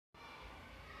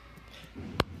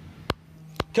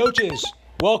Coaches,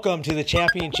 welcome to the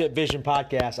Championship Vision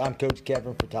Podcast. I'm Coach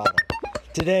Kevin Furtado.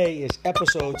 Today is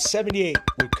episode 78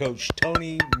 with Coach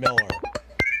Tony Miller.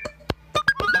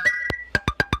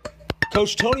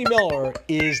 Coach Tony Miller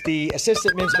is the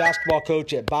assistant men's basketball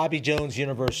coach at Bobby Jones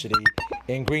University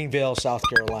in Greenville, South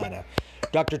Carolina.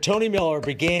 Dr. Tony Miller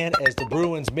began as the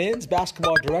Bruins men's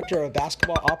basketball director of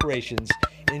basketball operations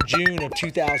in June of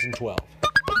 2012.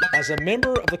 As a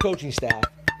member of the coaching staff,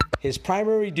 his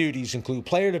primary duties include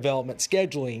player development,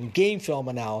 scheduling, game film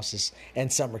analysis,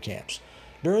 and summer camps.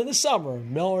 During the summer,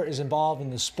 Miller is involved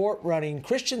in the sport running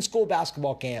Christian school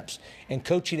basketball camps and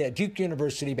coaching at Duke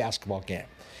University basketball camp.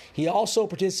 He also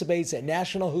participates at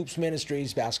National Hoops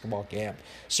Ministries basketball camp,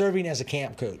 serving as a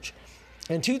camp coach.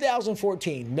 In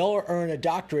 2014, Miller earned a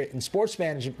doctorate in sports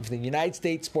management from the United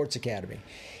States Sports Academy.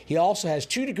 He also has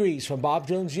 2 degrees from Bob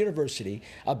Jones University,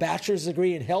 a bachelor's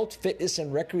degree in health, fitness,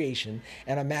 and recreation,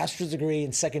 and a master's degree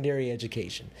in secondary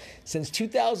education. Since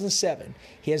 2007,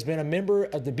 he has been a member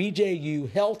of the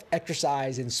BJU Health,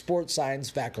 Exercise, and Sports Science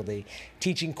faculty,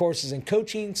 teaching courses in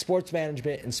coaching, sports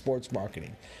management, and sports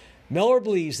marketing. Miller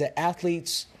believes that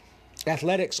athletics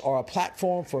are a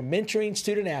platform for mentoring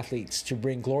student athletes to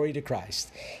bring glory to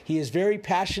Christ. He is very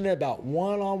passionate about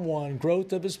one-on-one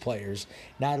growth of his players,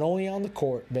 not only on the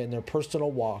court, but in their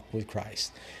personal walk with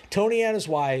Christ. Tony and his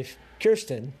wife,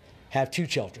 Kirsten, have 2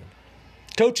 children.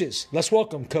 Coaches, let's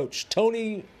welcome Coach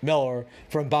Tony Miller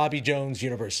from Bobby Jones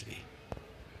University.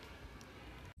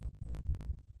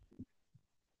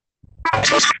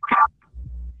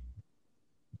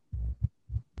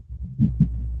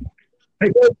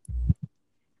 Hey,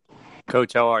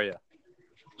 Coach, how are you?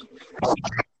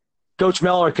 Coach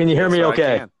Miller, can you hear me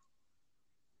okay?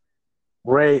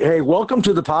 Great. Hey, welcome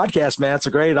to the podcast, man. It's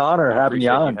a great honor having you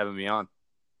on. Having me on.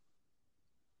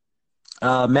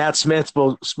 Matt Smith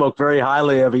spoke very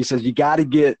highly of. He says you got to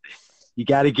get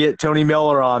Tony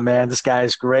Miller on, man. This guy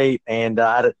is great, and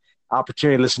I had an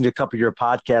opportunity to listen to a couple of your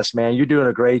podcasts, man. You're doing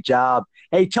a great job.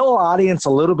 Hey, tell our audience a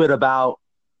little bit about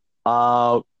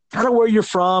kind of where you're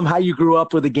from, how you grew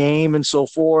up with the game and so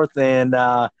forth, and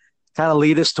kind of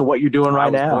lead us to what you're doing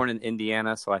right now. I was born in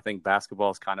Indiana, so I think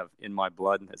basketball is kind of in my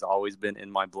blood and has always been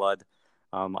in my blood.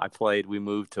 We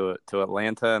moved to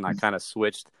Atlanta, and I kind of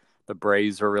switched. The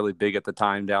Braves were really big at the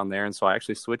time down there, and so I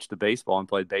actually switched to baseball and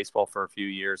played baseball for a few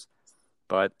years.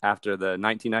 But after the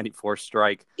 1994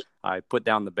 strike, I put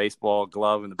down the baseball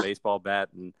glove and the baseball bat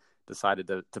and decided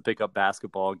to pick up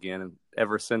basketball again. And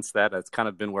ever since that, it's kind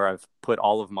of been where I've put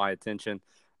all of my attention.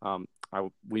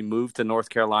 We moved to North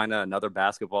Carolina, another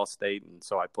basketball state, and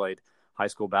so I played high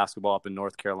school basketball up in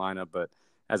North Carolina. But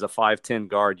as a 5'10"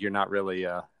 guard, you're not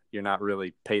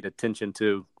really paid attention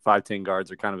to. 5'10" guards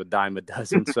are kind of a dime a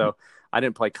dozen. So I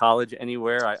didn't play college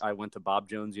anywhere. I went to Bob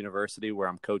Jones University, where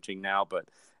I'm coaching now. But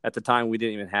at the time, we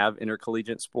didn't even have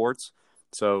intercollegiate sports,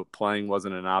 so playing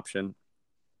wasn't an option.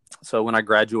 So when I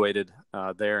graduated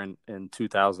there in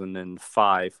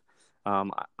 2005,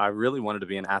 I really wanted to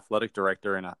be an athletic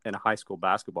director and a high school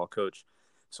basketball coach.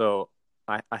 So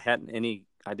I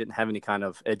didn't have any kind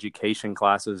of education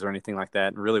classes or anything like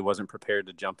that, and really wasn't prepared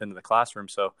to jump into the classroom.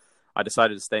 So I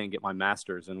decided to stay and get my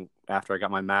master's. And after I got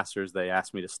my master's, they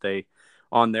asked me to stay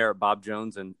on there at Bob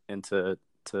Jones and to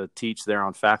teach there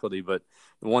on faculty. But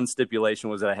one stipulation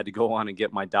was that I had to go on and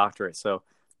get my doctorate. So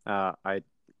I,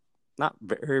 not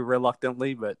very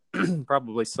reluctantly, but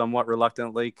probably somewhat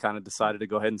reluctantly, kind of decided to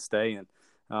go ahead and stay and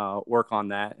work on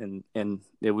that. And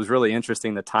it was really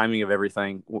interesting, the timing of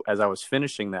everything. As I was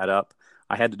finishing that up,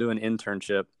 I had to do an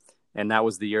internship, and that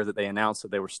was the year that they announced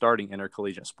that they were starting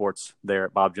intercollegiate sports there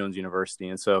at Bob Jones University.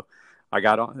 And so I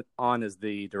got on as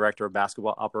the director of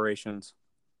basketball operations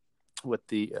with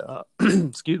the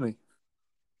excuse me.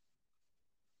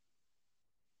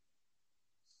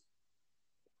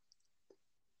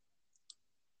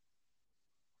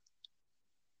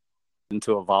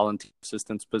 Into a volunteer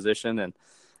assistance position. And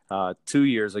 2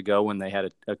 years ago, when they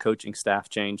had a coaching staff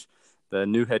change, the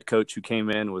new head coach who came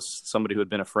in was somebody who had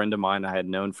been a friend of mine I had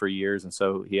known for years. And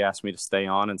so he asked me to stay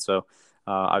on. And so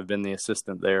I've been the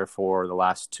assistant there for the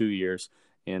last 2 years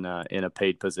in a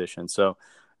paid position. So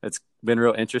it's been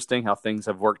real interesting how things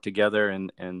have worked together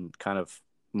and kind of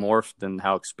morphed, and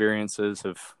how experiences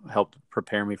have helped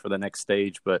prepare me for the next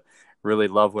stage. But really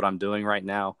love what I'm doing right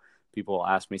now. People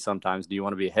ask me sometimes, do you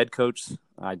want to be a head coach?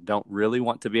 I don't really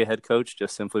want to be a head coach,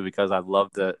 just simply because I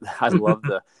love the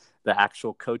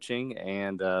actual coaching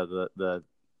and the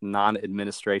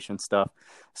non-administration stuff.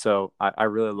 So I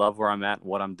really love where I'm at and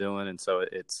what I'm doing. And so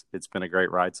it's been a great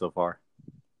ride so far.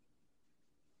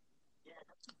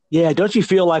 Yeah, don't you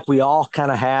feel like we all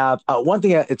kind of have one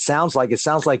thing? It sounds like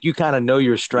you kind of know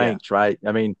your strengths, right?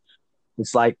 I mean,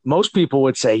 it's like most people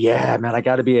would say, yeah, man, I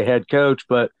got to be a head coach,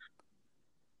 but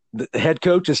the head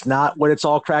coach is not what it's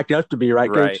all cracked up to be, right,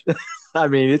 Right. coach? I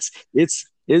mean, it's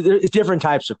different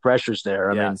types of pressures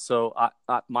there. I Yeah. mean, So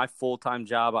my full-time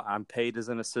job, I'm paid as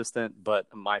an assistant, but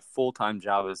my full-time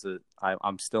job is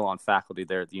I'm still on faculty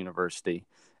there at the university,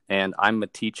 and I'm a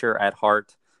teacher at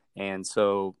heart. And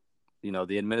so,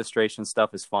 the administration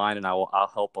stuff is fine, and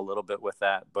I'll help a little bit with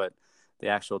that. But the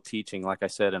actual teaching, like I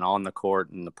said, and on the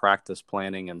court and the practice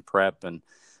planning and prep and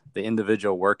the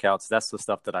individual workouts, that's the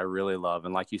stuff that I really love.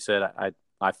 And like you said,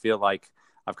 I feel like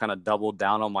I've kind of doubled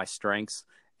down on my strengths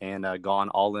and gone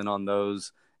all in on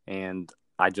those, and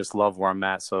I just love where I'm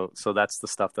at. So that's the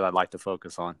stuff that I'd like to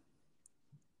focus on.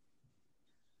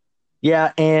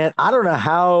 yeah, and I don't know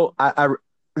how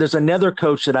there's another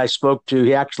coach that I spoke to.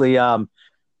 He actually I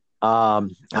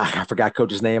forgot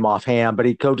coach's name offhand, but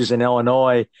he coaches in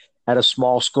Illinois at a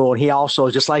small school, and he also,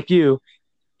 just like you,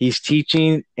 he's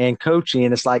teaching and coaching.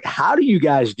 And it's like, how do you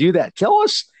guys do that? Tell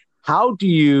us, how do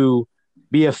you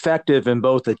be effective in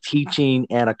both a teaching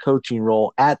and a coaching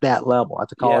role at that level, at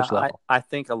the Yeah, college level? I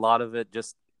think a lot of it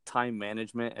just time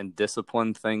management and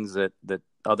discipline, things that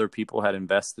other people had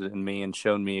invested in me and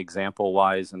shown me example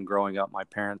wise. And growing up, my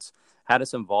parents had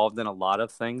us involved in a lot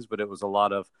of things, but it was a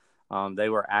lot of they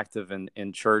were active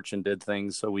in church and did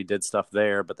things, so we did stuff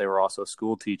there, but they were also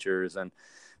school teachers. And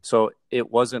so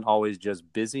it wasn't always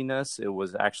just busyness. It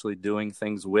was actually doing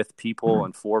things with people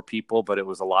and for people, but it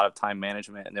was a lot of time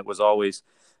management. And it was always,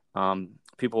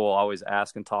 people will always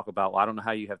ask and talk about, well, I don't know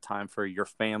how you have time for your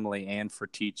family and for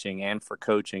teaching and for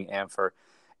coaching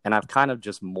and I've kind of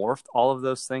just morphed all of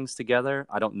those things together.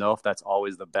 I don't know if that's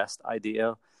always the best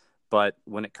idea, but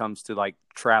when it comes to like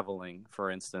traveling,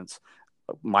 for instance,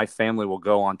 my family will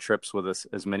go on trips with us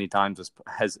as many times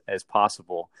as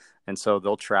possible. And so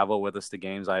they'll travel with us to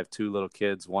games. I have two little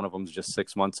kids. One of them's just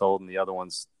 6 months old and the other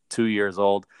one's 2 years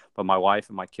old. But my wife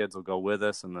and my kids will go with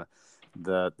us, and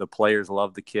the players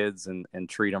love the kids and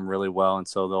treat them really well. And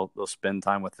so they'll spend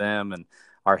time with them. And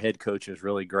our head coach is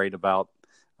really great about,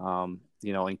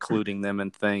 including them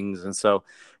in things. And so,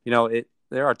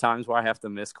 there are times where I have to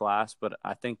miss class, but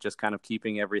I think just kind of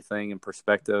keeping everything in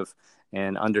perspective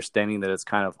and understanding that it's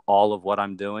kind of all of what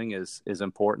I'm doing is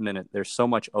important. And there's so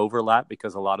much overlap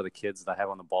because a lot of the kids that I have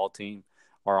on the ball team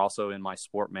are also in my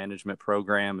sport management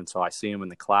program. And so I see them in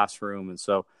the classroom. And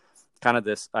so kind of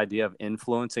this idea of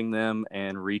influencing them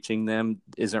and reaching them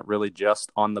isn't really just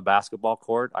on the basketball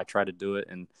court. I try to do it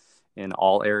in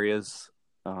all areas.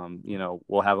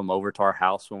 We'll have them over to our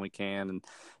house when we can. And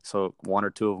so one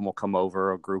or two of them will come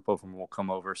over, a group of them will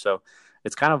come over. So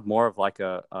it's kind of more of like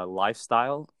a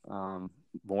lifestyle,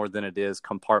 more than it is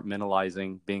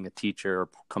compartmentalizing being a teacher or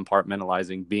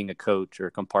compartmentalizing being a coach or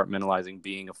compartmentalizing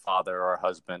being a father or a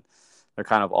husband. They're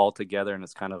kind of all together, and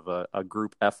it's kind of a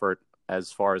group effort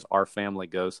as far as our family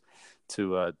goes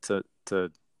to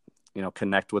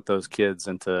connect with those kids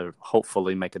and to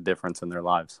hopefully make a difference in their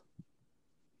lives.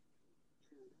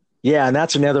 Yeah, and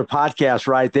that's another podcast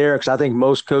right there, because I think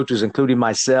most coaches, including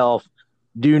myself,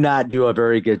 do not do a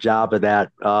very good job of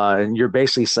that. And you're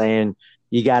basically saying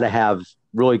you got to have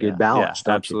really good balance.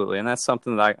 Yeah, absolutely. And that's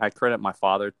something that I credit my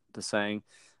father to saying.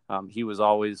 He was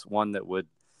always one that would,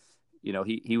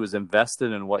 he was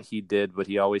invested in what he did, but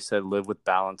he always said, live with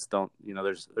balance. Don't,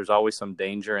 there's always some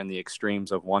danger in the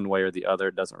extremes of one way or the other.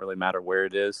 It doesn't really matter where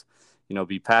it is.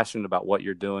 Be passionate about what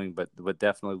you're doing, but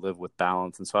definitely live with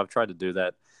balance. And so I've tried to do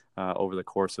that over the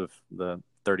course of the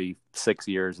 36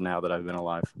 years now that I've been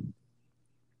alive.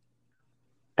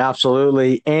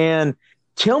 Absolutely. And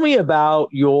tell me about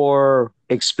your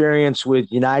experience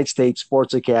with United States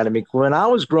Sports Academy. When I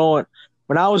was growing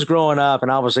up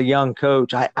and I was a young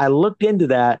coach, I looked into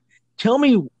that. Tell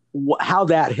me how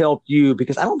that helped you,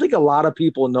 because I don't think a lot of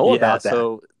people know about that.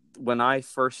 So when I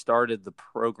first started the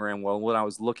program, when I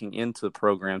was looking into the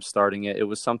program, starting it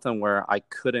was something where I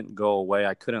couldn't go away.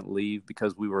 I couldn't leave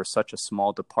because we were such a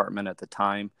small department at the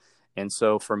time. And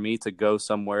so for me to go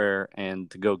somewhere and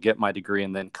to go get my degree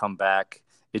and then come back,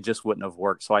 it just wouldn't have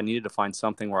worked. So I needed to find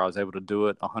something where I was able to do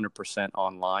it 100%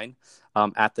 online.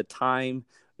 At the time,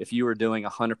 if you were doing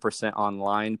 100%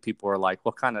 online, people were like,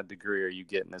 what kind of degree are you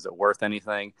getting? Is it worth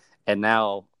anything? And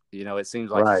now, it seems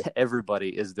like everybody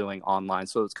is doing online.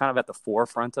 So it's kind of at the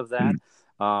forefront of that.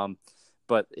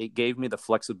 But it gave me the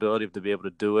flexibility to be able to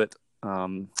do it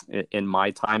in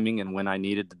my timing and when I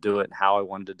needed to do it and how I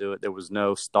wanted to do it. There was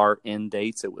no start end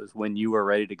dates. It was when you were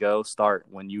ready to go, start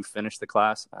when you finished the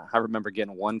class. I remember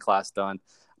getting one class done.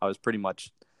 I was pretty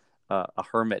much a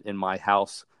hermit in my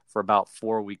house for about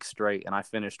 4 weeks straight, and I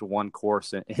finished one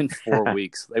course in 4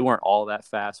 weeks. They weren't all that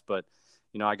fast, but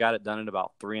I got it done in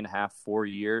about 3.5, 4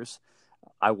 years.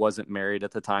 I wasn't married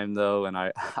at the time though, and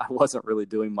I, I wasn't really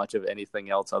doing much of anything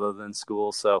else other than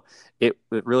school. So it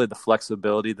really the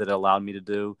flexibility that it allowed me to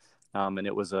do. And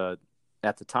it was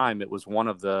at the time, it was one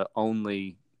of the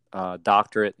only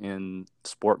doctorate in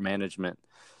sport management.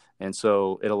 And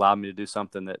so it allowed me to do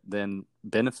something that then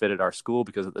benefited our school,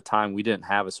 because at the time we didn't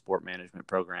have a sport management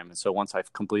program. And so once I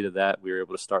completed that, we were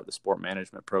able to start the sport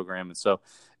management program. And so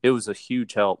it was a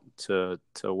huge help to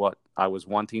what I was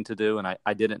wanting to do. And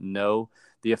I didn't know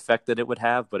the effect that it would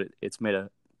have, but it's made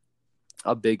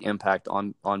a big impact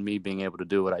on me being able to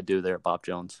do what I do there at Bob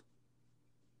Jones.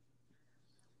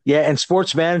 Yeah, and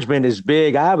sports management is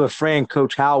big. I have a friend,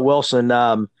 Coach Hal Wilson,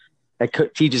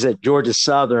 that teaches at Georgia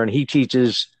Southern. He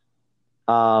teaches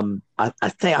I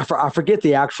think I forget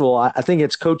the actual. I think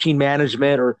it's coaching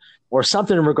management or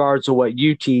something in regards to what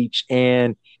you teach,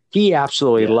 and he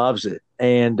absolutely loves it.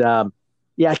 And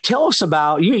tell us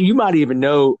about you. You might even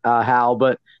know Hal,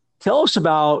 but tell us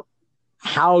about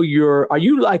how are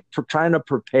you like trying to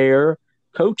prepare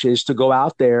coaches to go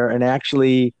out there and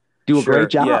actually do a great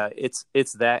job? Yeah,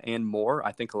 it's that and more.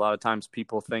 I think a lot of times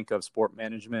people think of sport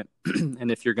management,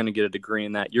 and if you're going to get a degree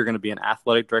in that, you're going to be an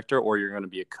athletic director or you're going to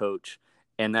be a coach.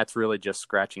 And that's really just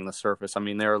scratching the surface. I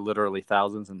mean, there are literally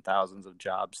thousands and thousands of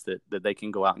jobs that they can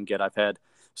go out and get. I've had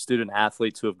student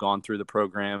athletes who have gone through the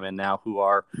program and now who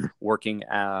are working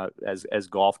as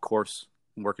golf course,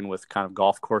 working with kind of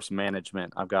golf course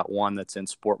management. I've got one that's in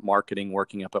sport marketing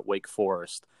working up at Wake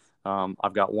Forest.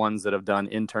 I've got ones that have done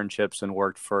internships and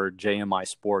worked for JMI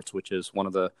Sports, which is one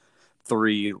of the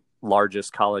 3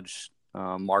 largest college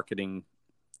marketing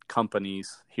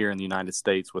companies here in the United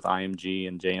States, with IMG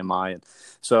and JMI. And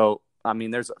so, I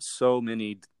mean, there's so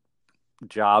many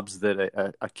jobs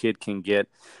that a kid can get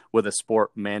with a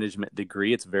sport management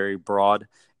degree. It's very broad.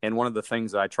 And one of the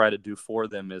things that I try to do for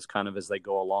them is kind of as they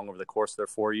go along over the course of their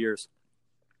 4 years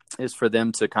is for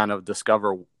them to kind of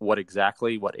discover what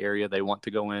area they want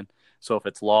to go in. So if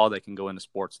it's law, they can go into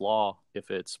sports law.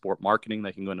 If it's sport marketing,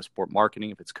 they can go into sport marketing.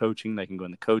 If it's coaching, they can go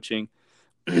into coaching.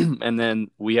 And then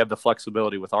we have the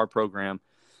flexibility with our program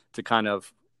to kind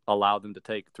of allow them to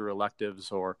take through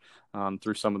electives or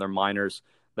through some of their minors.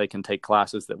 They can take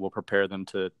classes that will prepare them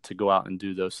to go out and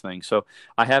do those things. So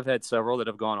I have had several that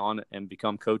have gone on and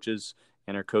become coaches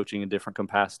and are coaching in different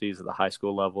capacities at the high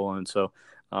school level. And so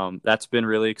that's been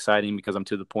really exciting, because I'm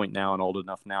to the point now and old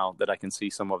enough now that I can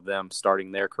see some of them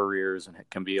starting their careers, and it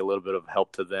can be a little bit of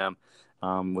help to them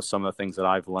with some of the things that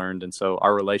I've learned. And so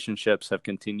our relationships have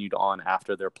continued on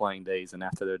after their playing days and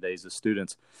after their days as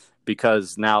students,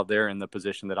 because now they're in the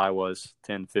position that I was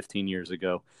 10, 15 years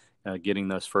ago, getting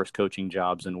those first coaching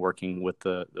jobs and working with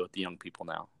the young people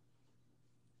now.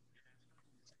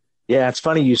 Yeah, it's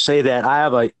funny you say that. I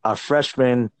have a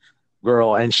freshman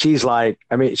girl, and she's like,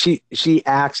 I mean, she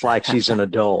acts like she's an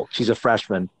adult. She's a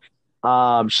freshman.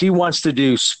 She wants to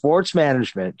do sports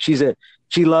management. She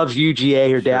loves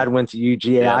UGA. Her dad went to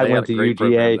UGA. Yeah, I went to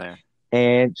UGA,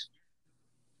 and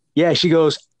she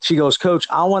goes, Coach,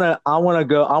 I want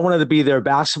to be their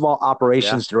basketball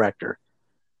operations director.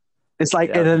 It's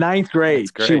like in the 9th grade,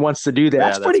 she wants to do that.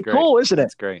 That's pretty cool, isn't it?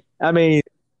 That's great. I mean,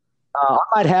 I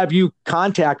might have you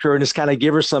contact her and just kind of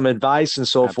give her some advice and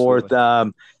so forth.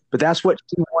 But that's what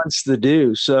she wants to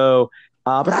do. So,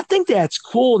 but I think that's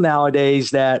cool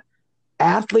nowadays that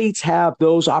athletes have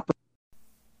those opportunities.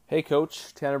 Hey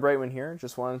Coach, Tanner Brightman here.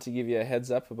 Just wanted to give you a heads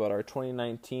up about our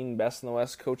 2019 Best in the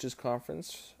West Coaches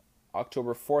Conference,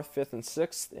 October 4th, 5th, and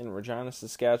 6th in Regina,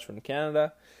 Saskatchewan,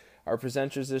 Canada. Our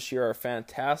presenters this year are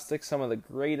fantastic. Some of the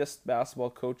greatest basketball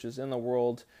coaches in the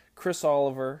world: Chris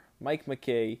Oliver, Mike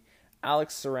McKay,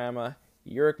 Alex Sarama,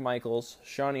 Uric Michaels,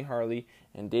 Shawnee Harley,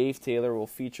 and Dave Taylor will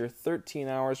feature 13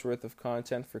 hours worth of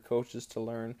content for coaches to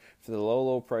learn for the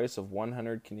low price of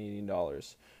 100 Canadian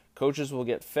dollars. Coaches will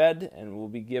get fed and will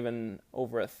be given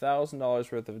over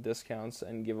 $1,000 worth of discounts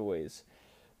and giveaways.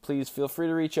 Please feel free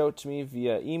to reach out to me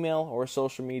via email or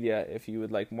social media if you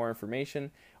would like more information,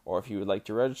 or if you would like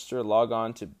to register, log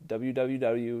on to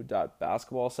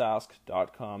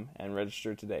www.basketballsask.com and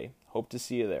register today. Hope to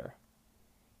see you there.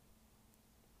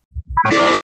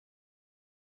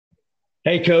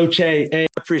 Hey, Coach. Hey,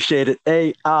 appreciate it.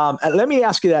 Hey, let me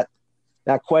ask you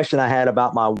that question I had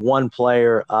about my one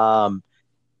player, Hannah.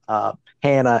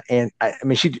 And I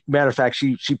mean, matter of fact,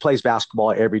 she plays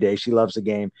basketball every day. She loves the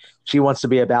game. She wants to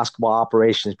be a basketball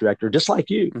operations director, just like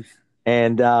you.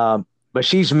 And but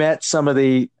she's met some of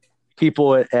the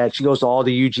people she goes to all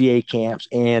the UGA camps,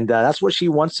 and that's what she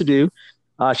wants to do.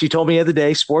 She told me the other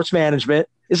day, sports management.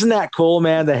 Isn't that cool,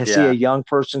 man, to see a young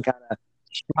person kind of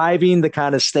striving to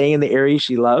kind of stay in the area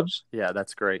she loves? Yeah,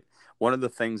 that's great. One of the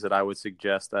things that I would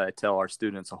suggest that I tell our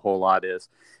students a whole lot is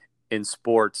in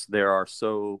sports, there are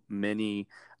so many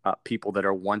people that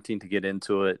are wanting to get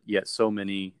into it, yet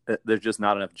there's just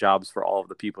not enough jobs for all of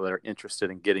the people that are interested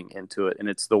in getting into it. And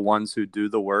it's the ones who do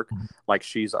the work, like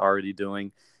she's already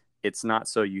doing. It's not,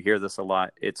 so you hear this a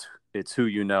lot, it's who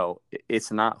you know.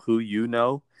 It's not who you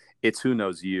know, it's who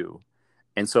knows you.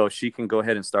 And so if she can go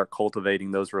ahead and start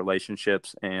cultivating those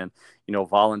relationships and,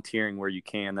 volunteering where you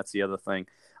can, that's the other thing.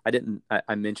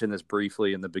 I mentioned this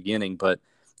briefly in the beginning, but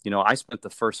I spent the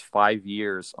first 5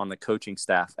 years on the coaching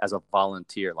staff as a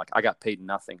volunteer. Like, I got paid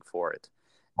nothing for it.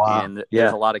 Wow. And Yeah.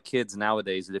 there's a lot of kids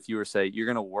nowadays that if you were to say you're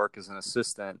going to work as an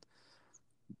assistant,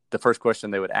 the first question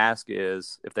they would ask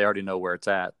is, if they already know where it's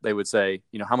at, they would say,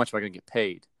 how much am I going to get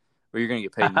paid? Or you're going to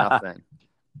get paid nothing.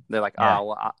 They're like, Yeah.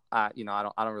 well, I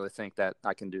don't really think that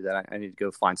I can do that. I need to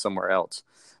go find somewhere else.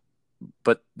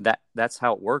 But that's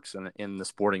how it works in the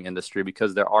sporting industry,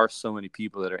 because there are so many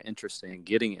people that are interested in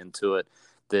getting into it,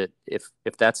 that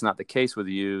if that's not the case with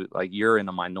you, like, you're in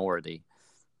a minority.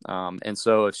 And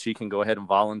so if she can go ahead and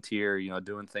volunteer,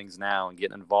 doing things now and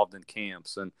getting involved in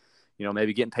camps and,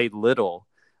 maybe getting paid little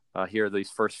here these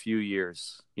first few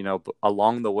years, but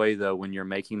along the way, though, when you're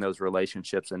making those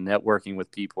relationships and networking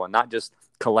with people and not just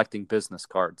collecting business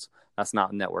cards, that's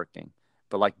not networking,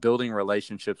 but like building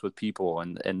relationships with people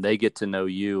and they get to know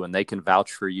you and they can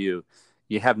vouch for you.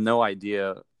 You have no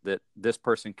idea that this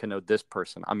person can know this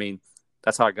person. I mean,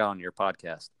 that's how I got on your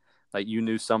podcast. Like, you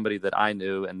knew somebody that I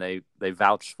knew and they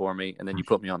vouched for me, and then you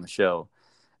put me on the show.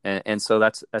 And so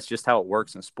that's just how it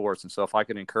works in sports. And so if I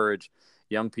could encourage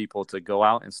young people to go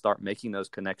out and start making those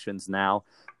connections now,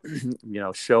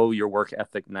 show your work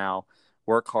ethic now,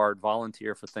 work hard,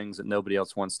 volunteer for things that nobody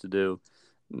else wants to do.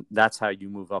 That's how you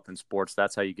move up in sports.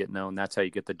 That's how you get known. That's how you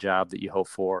get the job that you hope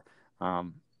for,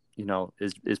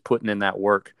 is putting in that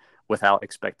work without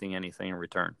expecting anything in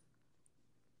return.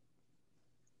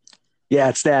 Yeah,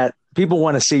 it's that people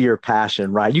want to see your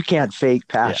passion, right? You can't fake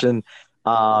passion.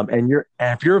 Yeah. And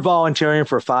if you're volunteering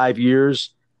for 5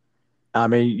 years, I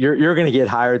mean, you're going to get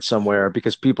hired somewhere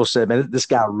because people said, man, this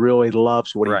guy really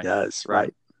loves what he does,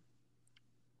 right?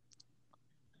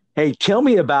 Hey, tell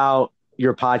me about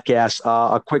your podcast,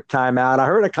 A Quick Time Out. I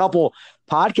heard a couple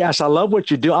podcasts. I love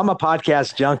what you do. I'm a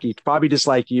podcast junkie, probably just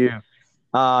like you.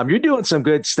 You're doing some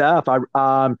good stuff.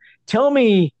 Tell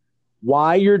me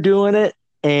why you're doing it.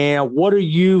 And what are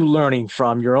you learning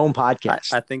from your own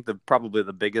podcast? I think probably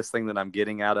the biggest thing that I'm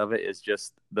getting out of it is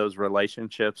just those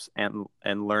relationships and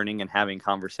learning and having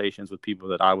conversations with people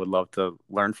that I would love to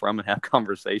learn from and have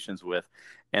conversations with.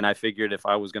 And I figured if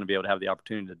I was going to be able to have the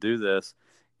opportunity to do this,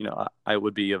 it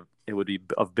would be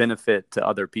of benefit to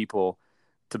other people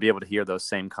to be able to hear those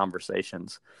same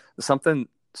conversations. Something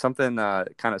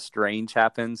kind of strange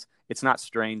happens. It's not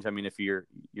strange. I mean, if you're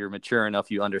mature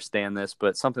enough, you understand this,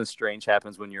 but something strange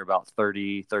happens when you're about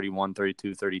 30, 31,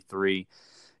 32, 33.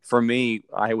 For me,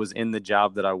 I was in the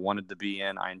job that I wanted to be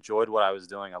in. I enjoyed what I was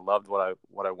doing. I loved what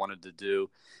I wanted to do.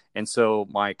 And so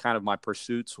my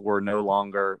pursuits were no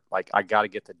longer like, I got to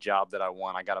get the job that I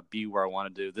want. I got to be where I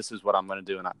want to do. This is what I'm going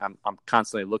to do. And I'm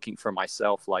constantly looking for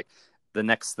myself, like the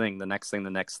next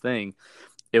thing.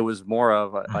 It was more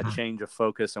of a change of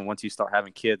focus. And once you start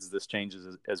having kids, this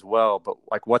changes as well. But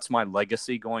like, what's my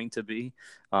legacy going to be?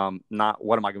 Not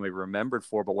what am I going to be remembered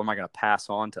for, but what am I going to pass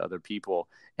on to other people?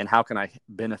 And how can I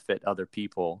benefit other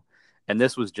people? And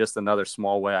this was just another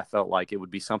small way I felt like it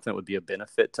would be something that would be a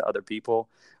benefit to other people.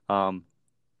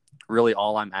 Really,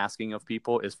 all I'm asking of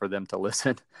people is for them to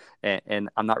listen. And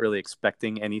I'm not really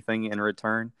expecting anything in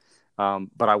return.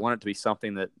 But I want it to be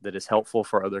something that is helpful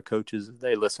for other coaches that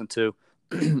they listen to.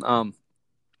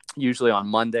 Usually on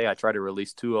Monday, I try to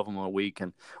release 2 of them a week.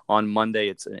 And on Monday,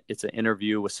 it's an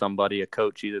interview with somebody, a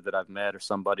coach either that I've met or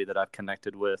somebody that I've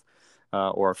connected with,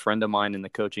 or a friend of mine in the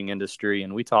coaching industry.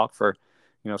 And we talk for,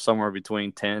 somewhere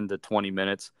between 10 to 20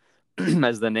 minutes.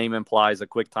 As the name implies, a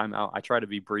quick timeout. I try to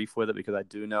be brief with it because I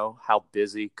do know how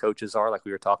busy coaches are, like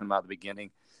we were talking about at the beginning.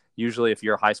 Usually if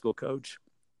you're a high school coach,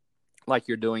 like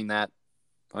you're doing that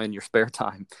in your spare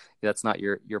time, that's not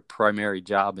your primary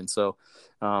job. And so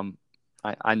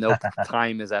I know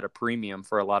time is at a premium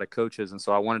for a lot of coaches. And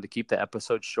so I wanted to keep the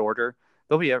episode shorter.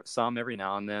 There'll be some every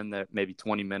now and then that maybe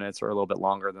 20 minutes or a little bit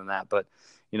longer than that. But,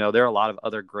 there are a lot of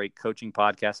other great coaching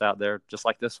podcasts out there just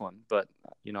like this one. But,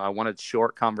 I wanted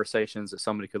short conversations that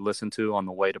somebody could listen to on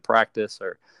the way to practice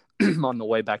or on the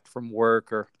way back from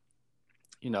work, or,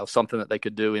 something that they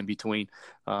could do in between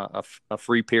a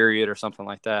free period or something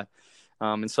like that.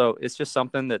 And so it's just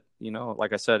something that,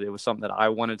 like I said, it was something that I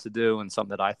wanted to do and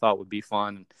something that I thought would be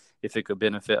fun. And if it could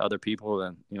benefit other people,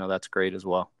 then, that's great as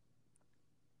well.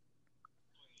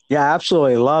 Yeah,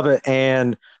 absolutely. Love it.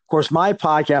 And course, my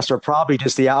podcasts are probably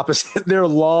just the opposite. They're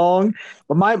long,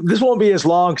 but this won't be as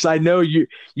long because I know you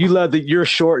love that you're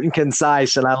short and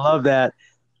concise, and I love that.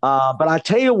 But I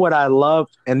tell you what I love,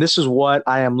 and this is what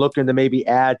I am looking to maybe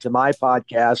add to my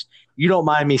podcast. You don't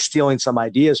mind me stealing some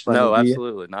ideas from you, No, do you?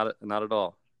 absolutely not at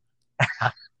all.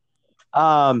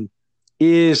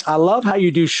 Is I love how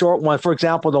you do short one. For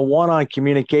example, the one on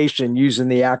communication using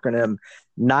the acronym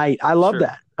NIGHT. I love Sure.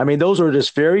 that. I mean, those are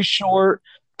just very short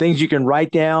things you can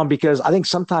write down because I think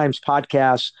sometimes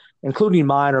podcasts, including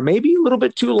mine, are maybe a little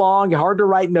bit too long, hard to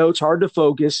write notes, hard to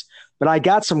focus. But I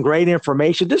got some great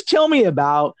information. Just tell me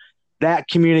about that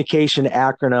communication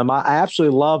acronym. I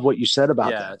absolutely love what you said about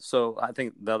Yeah, that. so I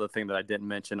think the other thing that I didn't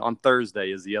mention on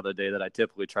Thursday is the other day that I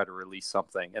typically try to release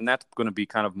something, and that's going to be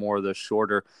kind of more of the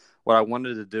shorter. What I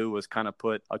wanted to do was kind of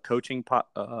put a coaching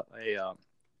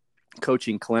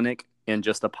clinic in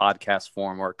just a podcast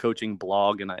form, or a coaching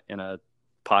blog in a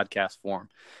podcast form.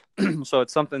 So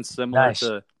it's something similar Nice.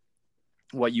 to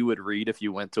what you would read if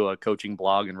you went to a coaching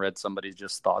blog and read somebody's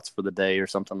just thoughts for the day or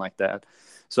something like that.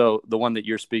 So the one that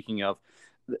you're speaking of,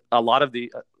 a lot of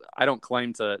I don't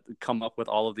claim to come up with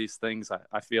all of these things.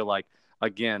 I feel like,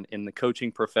 again, in the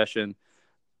coaching profession,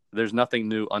 there's nothing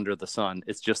new under the sun.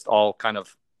 It's just all kind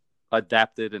of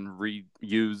adapted and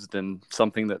reused and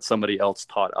something that somebody else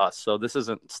taught us. So this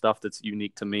isn't stuff that's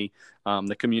unique to me. The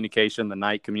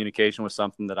NIGHT communication was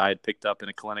something that I had picked up in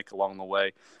a clinic along the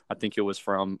way. I think it was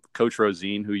from Coach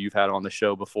Rosine, who you've had on the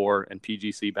show before, and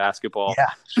PGC basketball.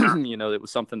 Yeah, sure. It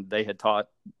was something they had taught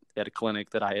at a clinic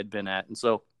that I had been at. And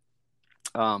so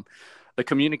the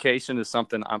communication is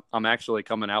something I'm actually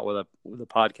coming out with a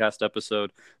podcast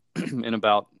episode in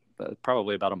about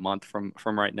probably about a month from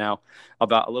right now,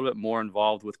 about a little bit more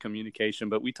involved with communication.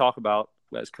 But we talk about,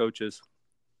 as coaches,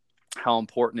 how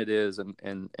important it is,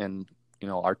 and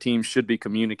our team should be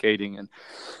communicating. And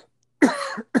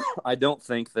I don't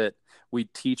think that we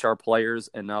teach our players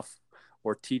enough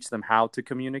or teach them how to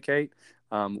communicate.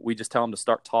 We just tell them to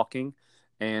start talking.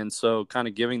 And so kind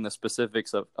of giving the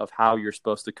specifics of how you're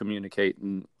supposed to communicate.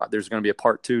 And there's going to be a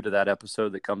part 2 to that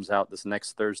episode that comes out this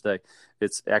next Thursday.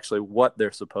 It's actually what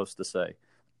they're supposed to say.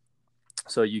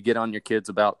 So you get on your kids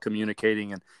about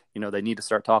communicating, and, they need to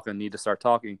start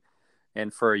talking.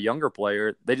 And for a younger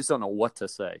player, they just don't know what to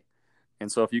say.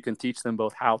 And so if you can teach them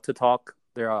both how to talk,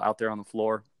 they're out there on the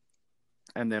floor,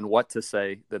 and then what to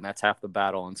say, then that's half the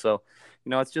battle. And so,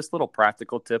 it's just little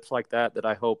practical tips like that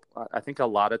I think a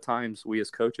lot of times we as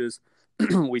coaches,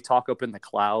 we talk up in the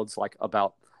clouds, like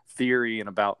about theory and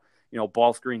about,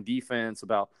 ball screen defense,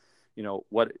 about,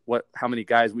 how many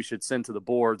guys we should send to the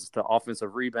boards to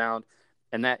offensive rebound.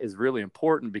 And that is really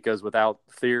important because without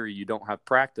theory, you don't have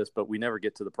practice, but we never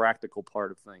get to the practical part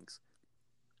of things.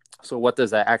 So what does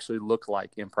that actually look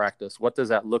like in practice? What does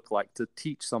that look like to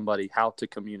teach somebody how to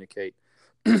communicate?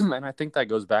 And I think that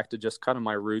goes back to just kind of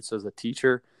my roots as a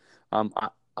teacher.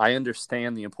 I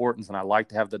understand the importance, and I like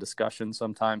to have the discussion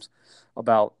sometimes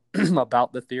about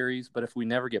about the theories. But if we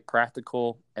never get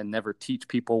practical and never teach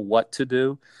people what to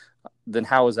do, then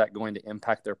how is that going to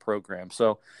impact their program?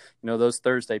 So, those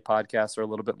Thursday podcasts are a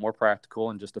little bit more practical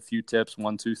and just a few tips,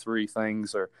 1, 2, 3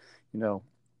 things, or,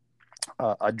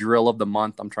 a drill of the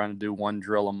month. I'm trying to do one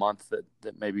drill a month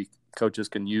that maybe coaches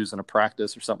can use in a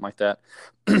practice or something like that.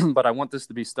 But I want this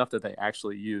to be stuff that they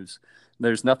actually use.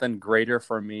 There's nothing greater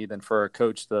for me than for a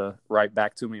coach to write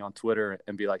back to me on Twitter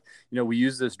and be like, we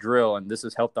use this drill and this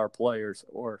has helped our players,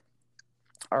 or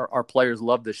our players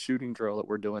love this shooting drill that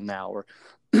we're doing now, or,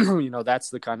 that's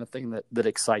the kind of thing that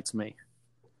excites me.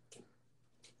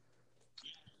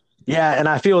 Yeah, and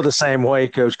I feel the same way,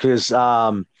 Coach, because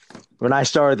when I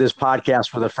started this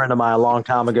podcast with a friend of mine a long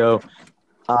time ago,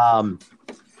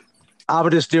 I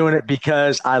was just doing it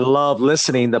because I love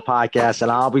listening to podcasts,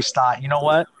 and I always thought, you know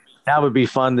what, that would be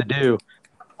fun to do.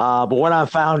 But when I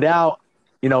found out,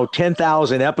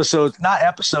 10,000 episodes, not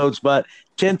episodes, but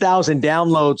 10,000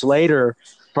 downloads later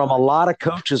from a lot of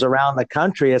coaches around the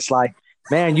country, it's like,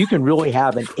 man, you can really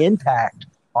have an impact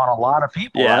on a lot of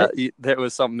people, right? There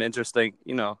was something interesting.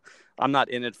 I'm not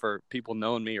in it for people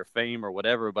knowing me or fame or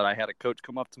whatever, but I had a coach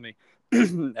come up to me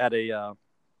at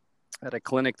a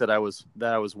clinic that I was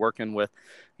working with.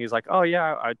 He's like, "Oh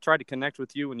yeah, I tried to connect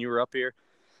with you when you were up here,"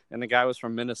 and the guy was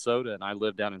from Minnesota, and I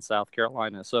live down in South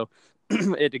Carolina. So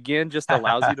it again just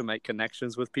allows you to make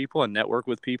connections with people and network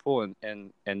with people and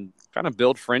kind of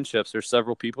build friendships. There's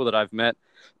several people that I've met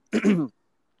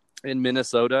in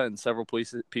Minnesota and several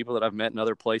people that I've met in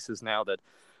other places now that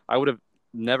I would have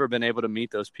never been able to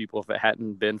meet those people if it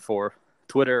hadn't been for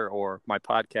Twitter or my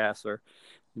podcast or,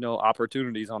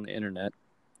 opportunities on the internet.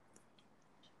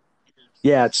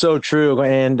 Yeah, it's so true.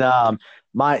 And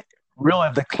my really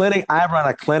the clinic. I run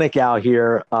a clinic out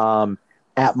here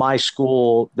at my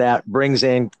school that brings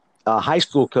in high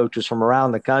school coaches from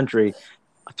around the country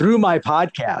through my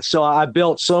podcast. So I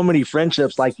built so many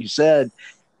friendships, like you said,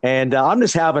 and I'm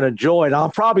just having a joy. And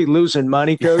I'm probably losing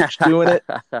money, Coach, doing it.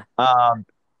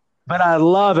 But I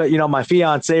love it. My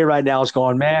fiance right now is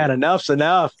going, man, enough's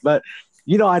enough. But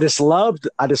I just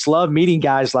love meeting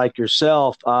guys like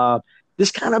yourself,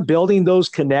 just kind of building those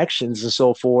connections and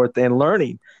so forth and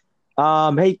learning.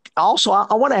 Hey, also,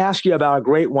 I want to ask you about a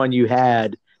great one you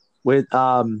had with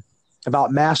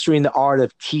about mastering the art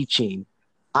of teaching.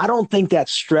 I don't think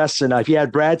that's stressed enough. You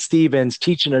had Brad Stevens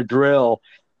teaching a drill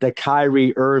to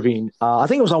Kyrie Irving. I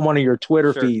think it was on one of your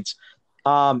Twitter feeds.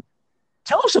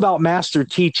 Tell us about master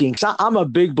teaching, because I'm a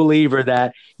big believer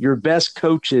that your best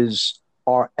coaches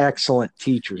are excellent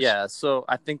teachers. Yeah, so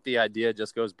I think the idea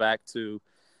just goes back to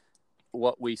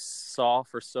what we saw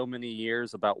for so many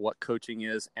years about what coaching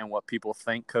is and what people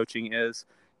think coaching is.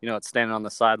 It's standing on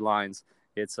the sidelines.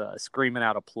 It's screaming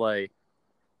out a play.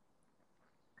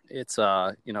 It's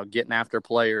getting after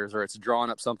players, or it's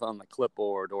drawing up something on the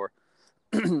clipboard, or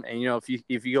and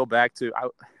if you go back to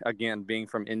again being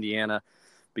from Indiana,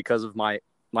 because of my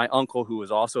uncle, who was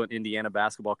also an Indiana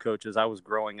basketball coach as I was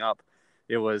growing up,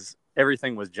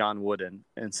 everything was John Wooden.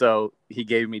 And so he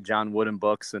gave me John Wooden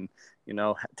books and,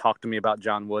 talked to me about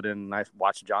John Wooden, and I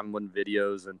watched John Wooden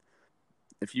videos. And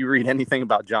if you read anything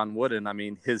about John Wooden, I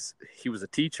mean, he was a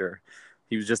teacher.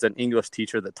 He was just an English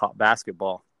teacher that taught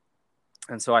basketball.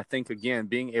 And so I think, again,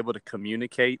 being able to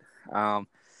communicate,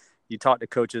 you talk to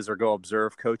coaches or go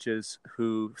observe coaches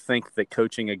who think that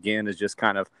coaching, again, is just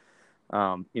kind of,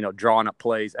 drawing up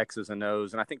plays, X's and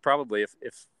O's. And I think probably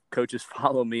if coaches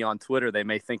follow me on Twitter, they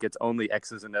may think it's only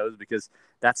X's and O's, because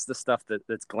that's the stuff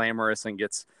that's glamorous and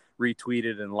gets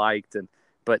retweeted and liked.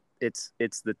 But it's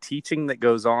the teaching that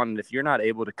goes on. And if you're not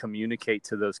able to communicate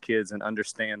to those kids and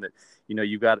understand that,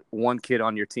 you've got one kid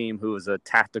on your team who is a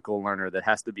tactical learner that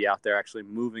has to be out there actually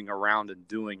moving around and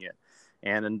doing it.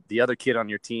 And the other kid on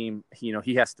your team,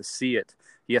 he has to see it.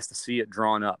 He has to see it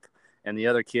drawn up. And the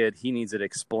other kid, he needs it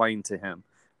explained to him.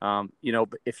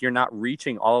 But if you're not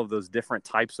reaching all of those different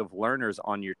types of learners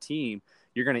on your team,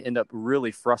 you're going to end up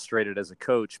really frustrated as a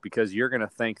coach, because you're going to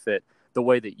think that the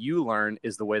way that you learn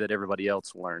is the way that everybody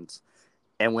else learns.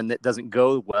 And when that doesn't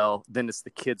go well, then it's the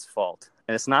kid's fault.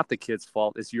 And it's not the kid's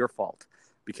fault, it's your fault,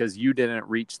 because you didn't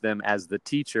reach them as the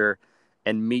teacher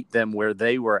and meet them where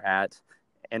they were at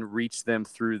and reach them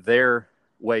through their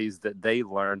ways that they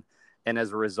learn. And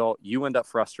as a result, you end up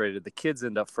frustrated. The kids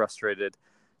end up frustrated.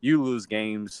 You lose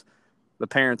games. The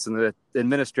parents and the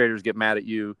administrators get mad at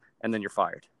you, and then you're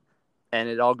fired. And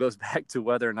it all goes back to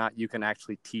whether or not you can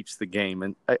actually teach the game.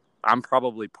 And I'm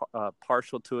probably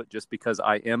partial to it just because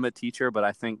I am a teacher, but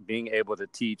I think being able to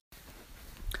teach.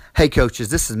 Hey coaches,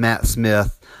 this is Matt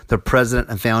Smith, the president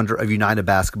and founder of United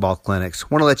Basketball Clinics. I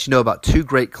want to let you know about two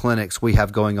great clinics we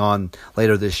have going on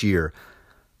later this year.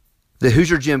 The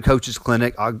Hoosier Gym Coaches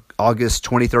Clinic, August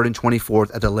 23rd and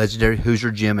 24th at the legendary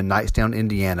Hoosier Gym in Knightstown,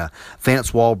 Indiana.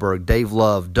 Vance Wahlberg, Dave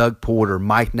Love, Doug Porter,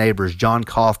 Mike Neighbors, John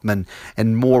Kaufman,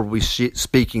 and more will be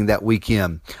speaking that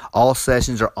weekend. All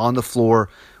sessions are on the floor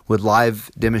with live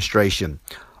demonstration.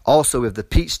 Also, we have the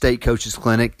Peach State Coaches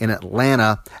Clinic in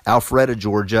Atlanta, Alpharetta,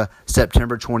 Georgia,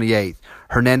 September 28th.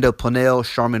 Hernando Planell,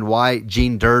 Charmin White,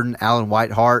 Gene Durden, Alan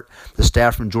Whitehart, the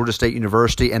staff from Georgia State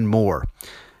University, and more.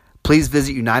 Please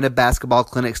visit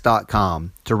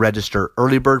UnitedBasketballClinics.com to register.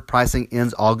 Early bird pricing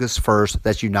ends August 1st.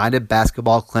 That's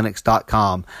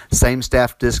UnitedBasketballClinics.com. Same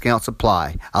staff discounts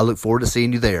apply. I look forward to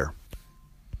seeing you there.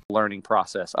 Learning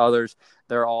process. Others,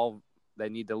 they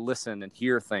need to listen and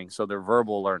hear things, so they're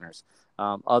verbal learners.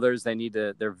 Others,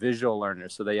 they're visual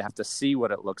learners, so they have to see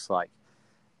what it looks like.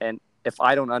 And if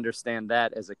I don't understand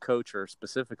that as a coach or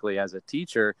specifically as a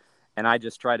teacher, and I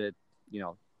just try to,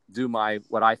 do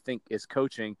what I think is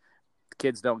coaching,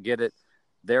 kids don't get it.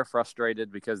 They're frustrated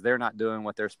because they're not doing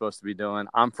what they're supposed to be doing.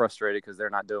 I'm frustrated because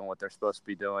they're not doing what they're supposed to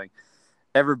be doing.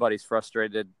 Everybody's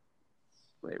frustrated.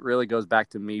 It really goes back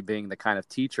to me being the kind of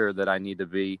teacher that I need to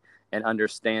be and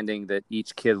understanding that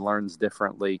each kid learns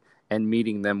differently and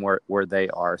meeting them where they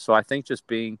are. So I think just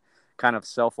being kind of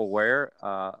self-aware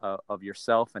of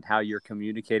yourself and how you're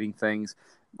communicating things,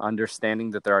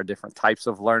 understanding that there are different types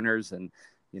of learners and,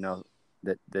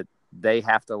 that they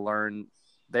have to learn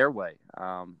their way,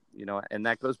 and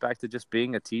that goes back to just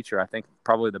being a teacher. I think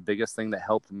probably the biggest thing that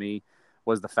helped me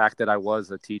was the fact that I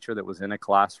was a teacher that was in a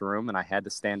classroom and I had to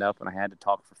stand up and I had to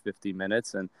talk for 50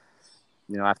 minutes. And,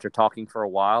 after talking for a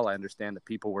while, I understand that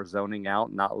people were zoning out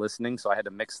and not listening. So I had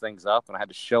to mix things up and I had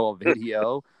to show a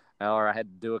video or I had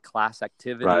to do a class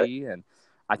activity. Right. And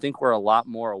I think we're a lot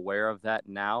more aware of that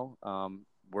now.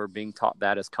 We're being taught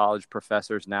that as college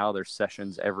professors now. There's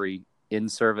sessions every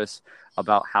in-service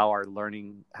about how the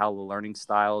learning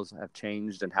styles have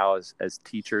changed, and how as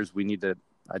teachers we need to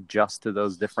adjust to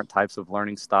those different types of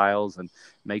learning styles and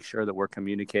make sure that we're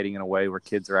communicating in a way where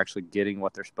kids are actually getting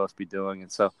what they're supposed to be doing.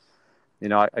 And so,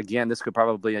 again, this could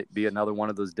probably be another one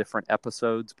of those different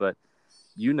episodes, but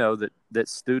that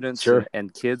students Sure.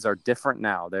 and kids are different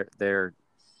now. They're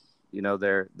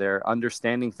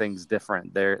understanding things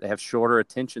different. They have shorter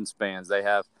attention spans.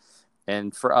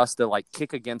 And for us to like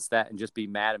kick against that and just be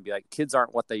mad and be like, kids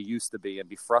aren't what they used to be, and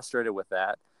be frustrated with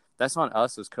that, that's on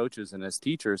us as coaches and as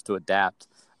teachers to adapt.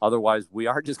 Otherwise, we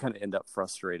are just going to end up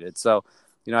frustrated. So,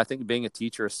 I think being a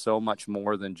teacher is so much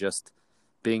more than just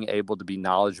being able to be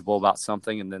knowledgeable about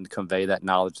something and then convey that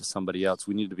knowledge to somebody else.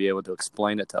 We need to be able to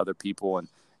explain it to other people and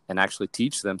actually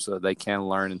teach them so that they can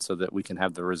learn, and so that we can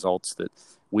have the results that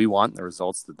we want, the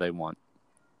results that they want.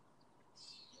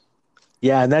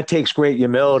 Yeah, and that takes great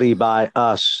humility by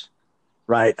us,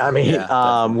 right? I mean,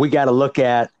 we got to look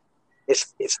at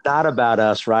it's not about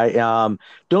us, right?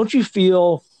 Don't you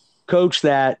feel, Coach,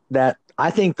 that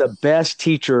I think the best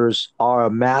teachers are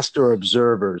master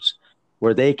observers,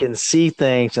 where they can see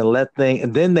things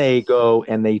and then they go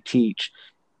and they teach.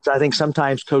 So I think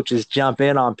sometimes coaches jump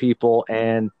in on people,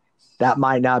 and that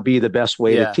might not be the best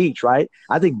way to teach, right?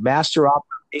 I think master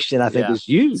observation, I think, is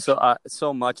huge.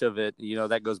 So much of it,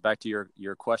 that goes back to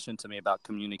your question to me about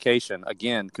communication.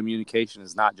 Again, communication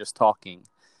is not just talking.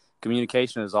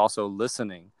 Communication is also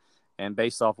listening. And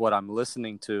based off what I'm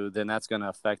listening to, then that's going to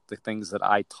affect the things that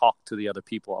I talk to the other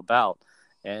people about.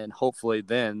 And hopefully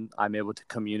then I'm able to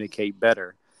communicate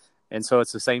better. And so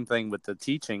it's the same thing with the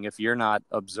teaching. If you're not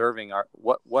observing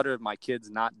what are my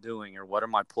kids not doing, or what are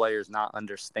my players not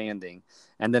understanding,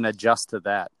 and then adjust to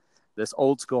that. This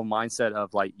old school mindset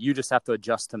of like, you just have to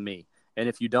adjust to me. And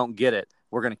if you don't get it,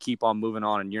 we're going to keep on moving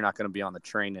on, and you're not going to be on the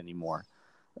train anymore.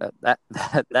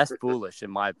 That's foolish,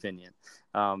 in my opinion.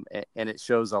 And it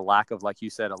shows a lack of, like you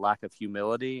said, a lack of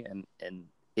humility and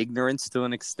ignorance to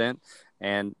an extent.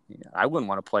 And I wouldn't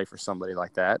want to play for somebody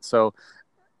like that. So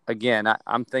again,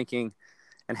 I'm thinking,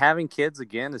 and having kids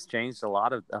again has changed a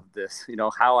lot of this,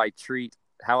 how I treat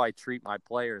my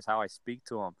players, how I speak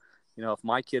to them. If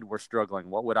my kid were struggling,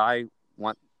 what would I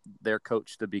want their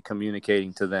coach to be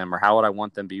communicating to them, or how would I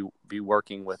want them be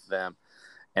working with them?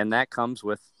 And that comes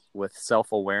with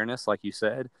self-awareness, like you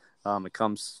said. It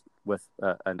comes with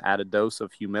an added dose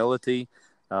of humility,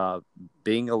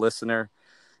 being a listener.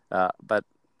 But,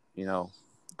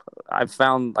 I've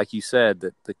found, like you said,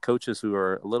 that the coaches who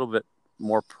are a little bit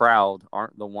more proud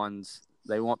aren't the ones,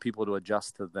 they want people to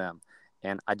adjust to them.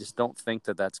 And I just don't think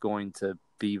that that's going to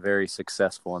be very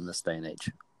successful in this day and age.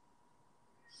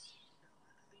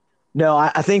 No,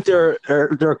 I think they're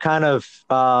kind of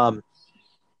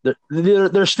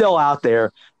they're still out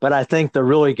there, but I think the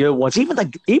really good ones, even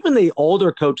the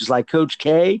older coaches like Coach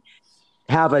K,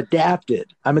 have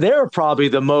adapted. I mean, they're probably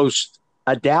the most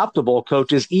adaptable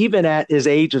coaches, even at his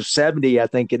age of 70, I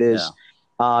think it is.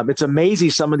 Yeah. It's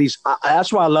amazing some of these.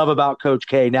 That's what I love about Coach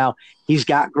K. Now, he's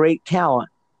got great talent,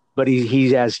 but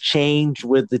he has changed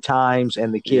with the times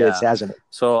and the kids, hasn't he?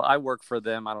 So I work for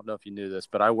them. I don't know if you knew this,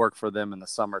 but I work for them in the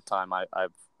summertime.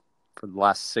 I've for the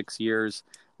last 6 years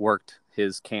worked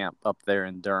his camp up there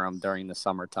in Durham during the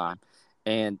summertime.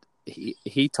 And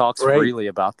he talks freely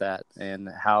about that, and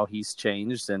how he's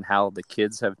changed, and how the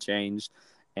kids have changed,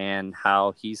 and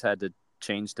how he's had to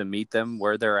change to meet them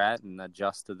where they're at and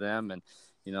adjust to them. And,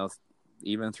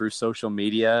 even through social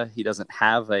media, he doesn't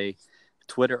have a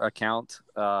Twitter account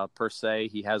per se.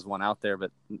 He has one out there,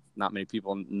 but not many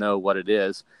people know what it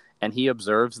is. And he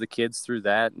observes the kids through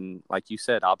that. And like you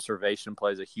said, observation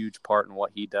plays a huge part in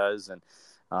what he does.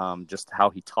 And just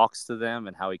how he talks to them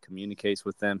and how he communicates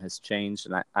with them has changed.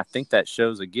 And I think that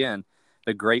shows, again,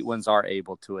 the great ones are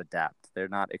able to adapt. They're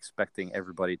not expecting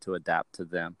everybody to adapt to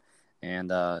them. And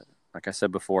like I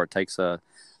said before, it takes a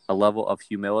level of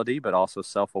humility, but also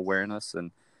self-awareness.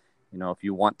 And, if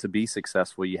you want to be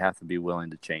successful, you have to be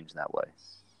willing to change that way.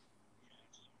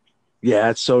 Yeah,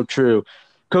 it's so true.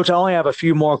 Coach, I only have a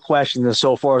few more questions and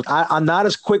so forth. I'm not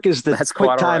as quick as the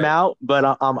quick time out,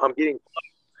 but I'm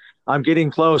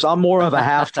getting close. I'm more of a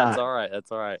halftime. That's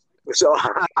all right. So I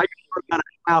can work on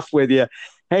a half with you.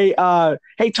 Hey,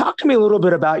 talk to me a little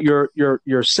bit about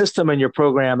your system and your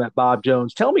program at Bob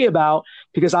Jones. Tell me about,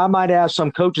 because I might have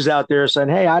some coaches out there saying,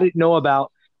 hey, I didn't know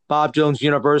about Bob Jones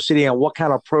University, and what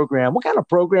kind of program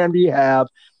do you have?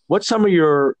 what's some of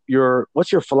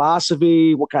what's your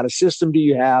philosophy? What kind of system do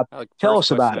you have? Tell us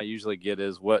about it. The first question I it. usually get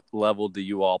is, what level do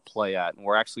you all play at? And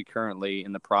we're actually currently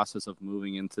in the process of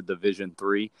moving into Division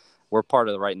III. We're part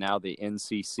of right now the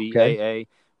NCCAA,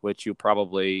 which you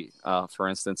probably, for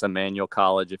instance, Emmanuel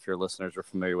College, if your listeners are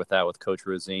familiar with that, with Coach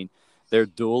Rosine. They're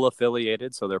dual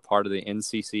affiliated, so they're part of the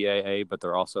NCCAA, but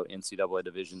they're also NCAA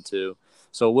Division II.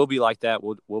 So we'll be like that.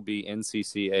 We'll be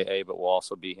NCCAA, but we'll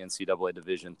also be NCAA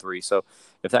Division III. So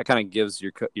if that kind of gives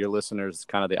your listeners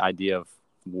kind of the idea of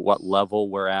what level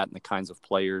we're at and the kinds of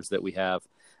players that we have.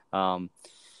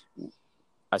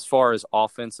 As far as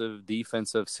offensive,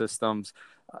 defensive systems,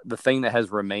 the thing that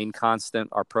has remained constant,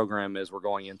 our program is we're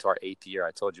going into our 8th year.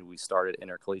 I told you we started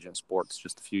intercollegiate sports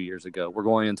just a few years ago. We're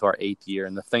going into our 8th year,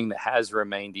 and the thing that has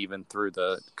remained even through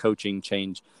the coaching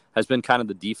change has been kind of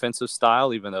the defensive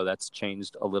style, even though that's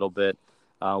changed a little bit.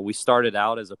 We started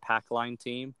out as a pack line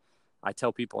team. I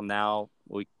tell people now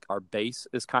our base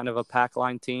is kind of a pack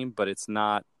line team, but it's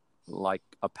not like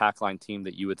a pack line team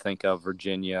that you would think of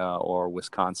Virginia or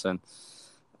Wisconsin.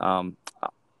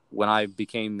 When I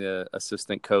became the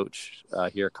assistant coach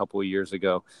here a couple of years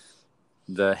ago,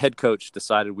 the head coach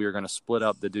decided we were going to split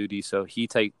up the duty. So he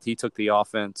took the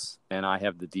offense and I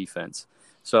have the defense.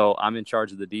 So I'm in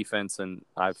charge of the defense, and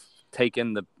I've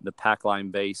taken the pack line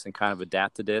base and kind of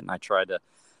adapted it. And I try to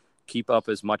keep up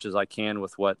as much as I can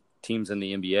with what teams in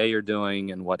the NBA are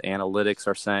doing and what analytics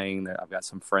are saying. I've got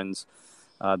some friends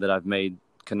that I've made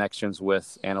connections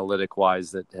with analytic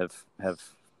wise that have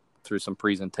through some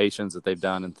presentations that they've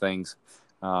done and things,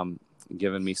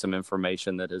 given me some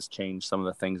information that has changed some of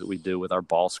the things that we do with our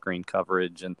ball screen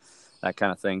coverage and that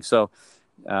kind of thing. So,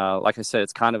 like I said,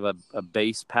 it's kind of a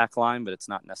base pack line, but it's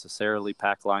not necessarily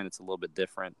pack line. It's a little bit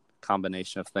different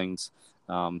combination of things.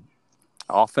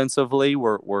 Offensively,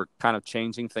 we're kind of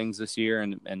changing things this year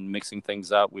and mixing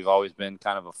things up. We've always been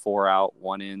kind of a 4-out,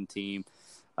 1-in team.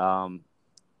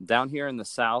 Down here in the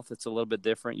South, it's a little bit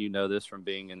different. You know this from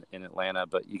being in Atlanta,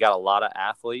 but you got a lot of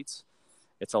athletes.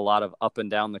 It's a lot of up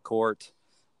and down the court,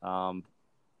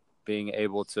 being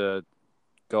able to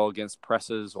go against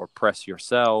presses or press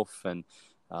yourself, and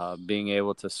being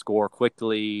able to score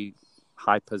quickly,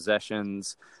 high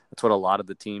possessions. That's what a lot of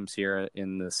the teams here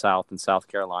in the South, in South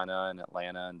Carolina and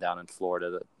Atlanta and down in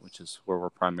Florida, which is where we're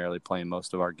primarily playing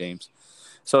most of our games.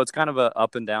 So it's kind of an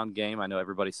up and down game. I know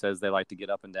everybody says they like to get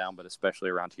up and down, but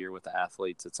especially around here with the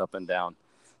athletes, it's up and down.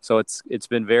 So it's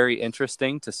been very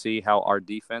interesting to see how our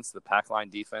defense, the pack line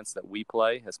defense that we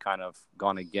play, has kind of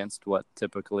gone against what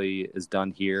typically is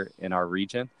done here in our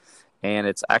region. And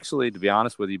it's actually, to be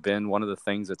honest with you, been one of the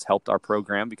things that's helped our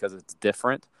program because it's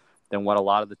different than what a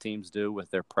lot of the teams do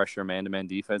with their pressure man-to-man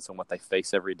defense and what they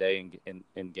face every day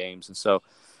in games. And so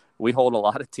we hold a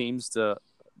lot of teams to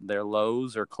their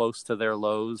lows or close to their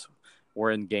lows.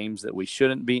 We're in games that we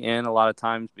shouldn't be in a lot of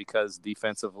times because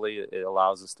defensively it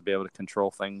allows us to be able to control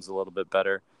things a little bit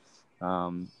better.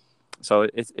 So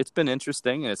it's been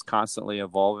interesting and it's constantly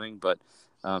evolving, but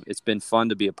it's been fun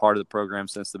to be a part of the program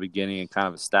since the beginning and kind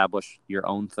of establish your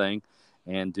own thing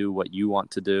and do what you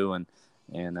want to do.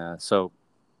 And so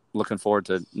looking forward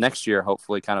to next year,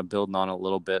 hopefully kind of building on a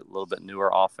little bit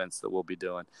newer offense that we'll be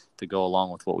doing to go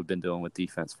along with what we've been doing with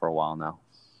defense for a while now.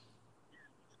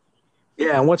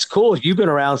 Yeah, and what's cool is you've been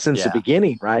around since the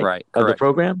beginning, right? Right. Of the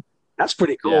program. That's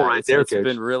pretty cool, right there, Coach. It's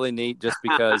been really neat just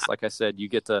because, like I said, you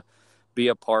get to be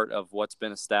a part of what's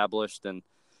been established, and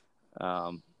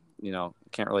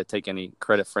can't really take any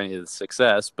credit for any of the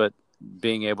success, but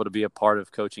being able to be a part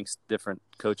of coaching different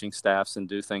coaching staffs and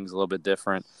do things a little bit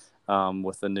different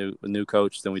with the new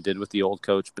coach than we did with the old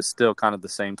coach, but still kind of the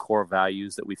same core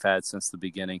values that we've had since the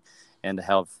beginning, and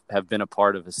to have been a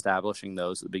part of establishing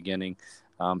those at the beginning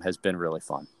has been really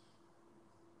fun.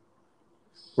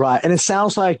 Right. And it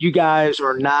sounds like you guys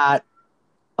are not,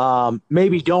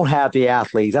 maybe don't have the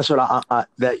athletes. That's what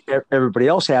that everybody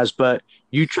else has, but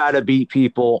you try to beat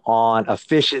people on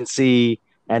efficiency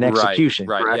and execution.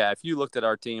 Right. Correct? Yeah. If you looked at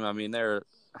our team, I mean,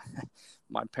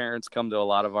 my parents come to a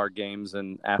lot of our games,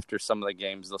 and after some of the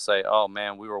games, they'll say, "Oh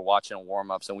man, we were watching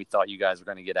warm-ups and we thought you guys were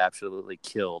going to get absolutely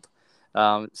killed."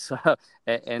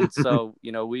 So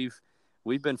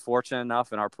we've been fortunate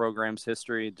enough in our program's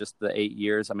history, just the 8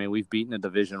 years. I mean, we've beaten a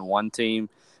Division I team.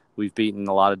 We've beaten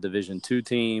a lot of Division II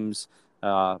teams,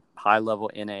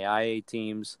 high-level NAIA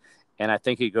teams. And I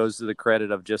think it goes to the credit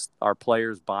of just our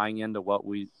players buying into what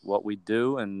we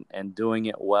do and doing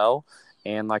it well.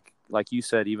 And like you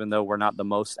said, even though we're not the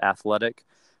most athletic,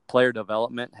 player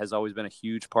development has always been a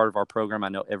huge part of our program. I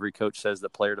know every coach says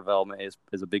that player development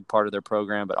is a big part of their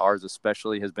program, but ours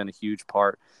especially has been a huge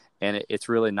part. And it's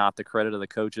really not the credit of the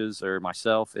coaches or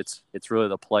myself. It's really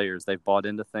the players. They've bought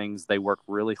into things. They work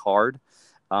really hard.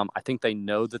 I think they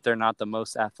know that they're not the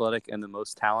most athletic and the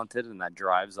most talented, and that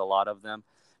drives a lot of them.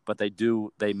 But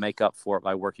they make up for it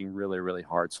by working really, really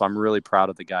hard. So I'm really proud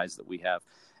of the guys that we have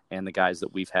and the guys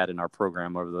that we've had in our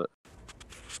program over the.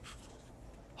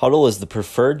 Huddle is the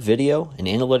preferred video and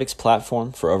analytics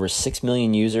platform for over 6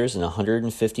 million users and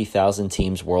 150,000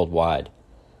 teams worldwide.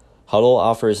 Huddle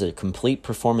offers a complete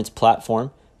performance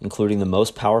platform, including the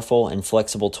most powerful and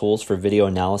flexible tools for video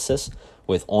analysis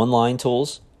with online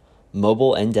tools,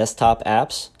 mobile and desktop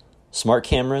apps, smart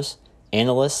cameras,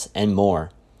 analysts, and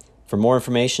more. For more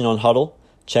information on Huddle,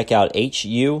 check out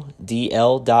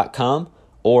hudl.com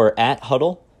or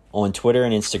 @Huddle on Twitter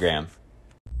and Instagram.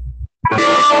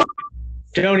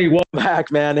 Tony, welcome back,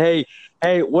 man. Hey,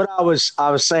 what I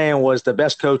was saying was the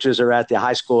best coaches are at the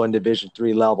high school and Division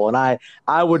III level, and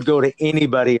I would go to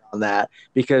anybody on that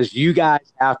because you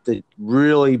guys have to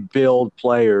really build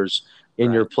players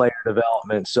in your player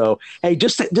development. So, hey,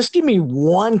 just give me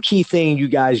one key thing you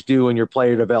guys do in your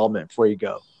player development before you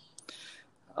go.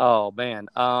 Oh man,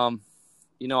 I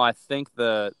think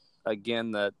the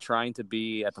trying to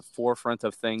be at the forefront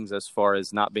of things as far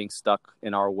as not being stuck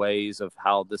in our ways of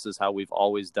how this is how we've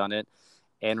always done it,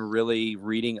 and really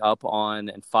reading up on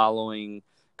and following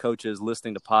coaches,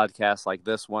 listening to podcasts like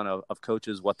this one of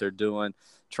coaches, what they're doing,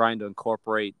 trying to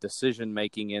incorporate decision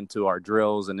making into our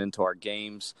drills and into our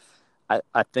games.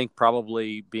 I think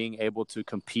probably being able to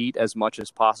compete as much as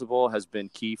possible has been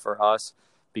key for us,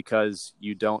 because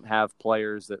you don't have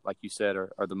players that, like you said,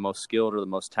 are the most skilled or the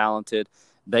most talented.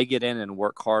 They get in and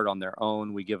work hard on their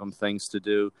own. We give them things to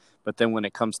do. But then when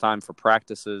it comes time for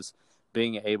practices,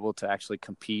 being able to actually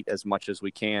compete as much as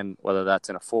we can, whether that's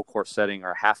in a full court setting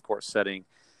or a half court setting.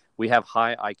 We have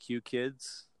high IQ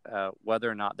kids, whether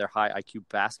or not they're high IQ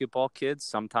basketball kids.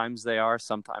 Sometimes they are,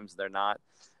 sometimes they're not.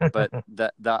 But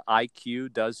the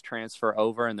IQ does transfer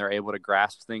over, and they're able to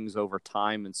grasp things over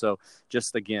time. And so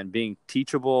just, again, being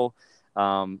teachable,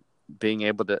 being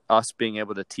able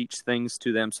to teach things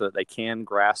to them so that they can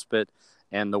grasp it,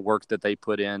 and the work that they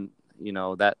put in,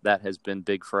 that has been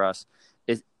big for us.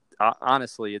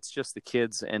 Honestly, it's just the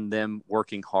kids and them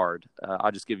working hard.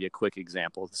 I'll just give you a quick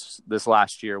example. This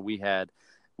last year we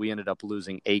ended up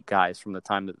losing 8 guys from the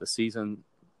time that the season,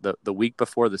 the week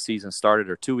before the season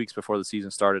started, or 2 weeks before the season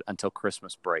started, until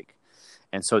Christmas break.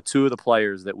 And so 2 of the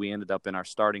players that we ended up in our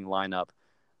starting lineup,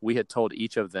 we had told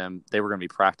each of them they were going to be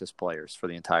practice players for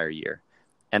the entire year.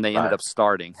 And they ended up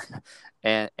starting.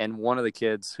 And one of the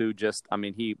kids who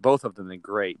both of them did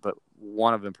great, but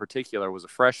one of them in particular was a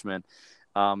freshman.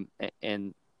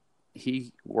 And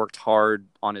he worked hard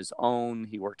on his own.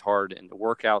 He worked hard in the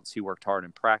workouts. He worked hard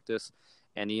in practice.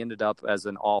 And he ended up as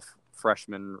an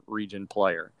all-freshman region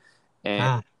player.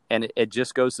 And it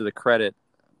just goes to the credit.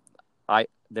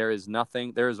 There is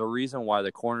a reason why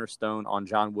the cornerstone on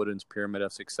John Wooden's pyramid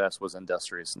of success was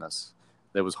industriousness.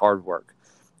 There was hard work,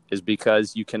 is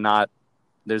because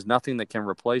there's nothing that can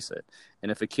replace it.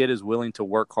 And if a kid is willing to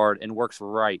work hard and works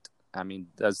right,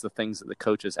 does the things that the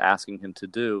coach is asking him to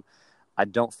do, I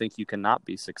don't think you cannot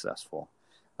be successful.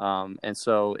 And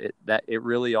so it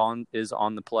really is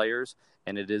on the players,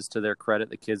 and it is to their credit,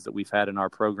 the kids that we've had in our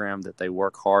program, that they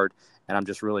work hard. And I'm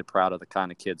just really proud of the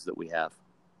kind of kids that we have.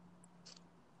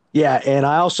 Yeah, and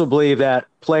I also believe that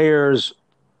players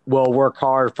will work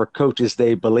hard for coaches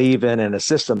they believe in and a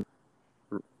system.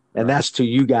 And that's to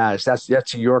you guys. That's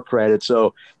to your credit.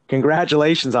 So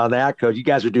congratulations on that, Coach. You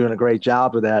guys are doing a great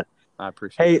job with that. I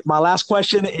appreciate it. Hey, my last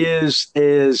question is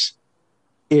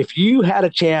if you had a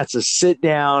chance to sit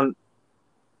down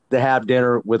to have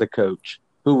dinner with a coach,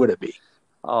 who would it be?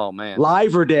 Oh, man.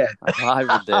 Live or dead? Live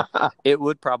or dead. It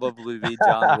would probably be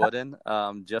John Wooden,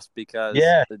 just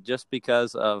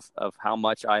because of how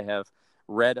much I have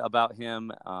read about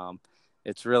him.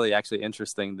 It's really actually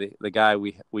interesting. The guy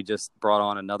we just brought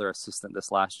on, another assistant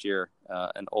this last year,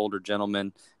 an older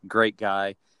gentleman, great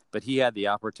guy. But he had the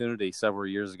opportunity several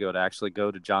years ago to actually go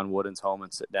to John Wooden's home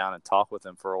and sit down and talk with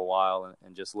him for a while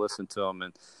and just listen to him.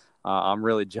 And I'm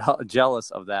really jealous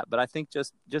of that. But I think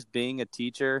just being a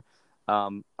teacher,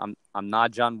 I'm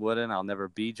not John Wooden. I'll never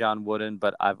be John Wooden,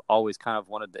 but I've always kind of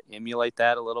wanted to emulate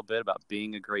that a little bit about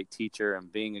being a great teacher and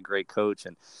being a great coach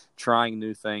and trying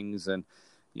new things. And,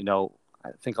 I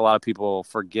think a lot of people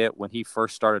forget when he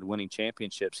first started winning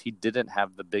championships, he didn't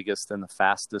have the biggest and the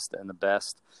fastest and the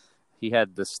best. He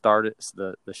had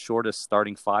the shortest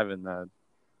starting 5 in the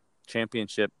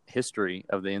championship history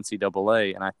of the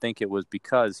NCAA. And I think it was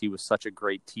because he was such a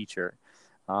great teacher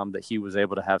that he was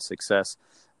able to have success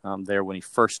there when he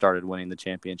first started winning the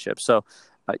championship. So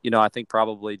I think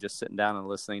probably just sitting down and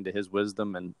listening to his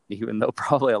wisdom, and even though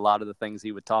probably a lot of the things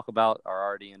he would talk about are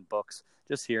already in books,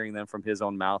 just hearing them from his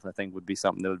own mouth, I think would be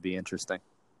something that would be interesting.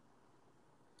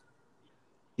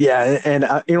 Yeah, and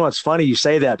it's funny you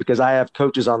say that because I have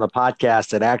coaches on the podcast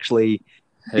that actually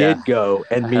did go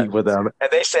and meet with them, and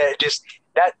they said just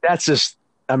that's just.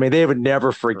 I mean, they would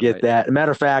never forget that. As a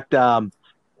matter of fact,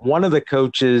 one of the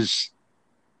coaches,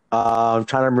 I'm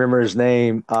trying to remember his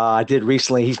name. I did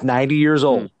recently. He's 90 years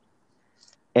old,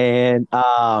 and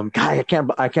God,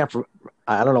 I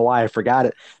don't know why I forgot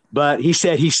it. But he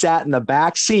said he sat in the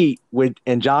back seat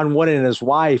and John Wooden and his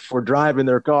wife were driving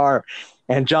their car,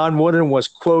 and John Wooden was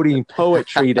quoting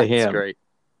poetry to him. That's great.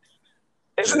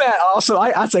 Isn't that awesome?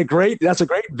 That's a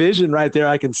great vision right there.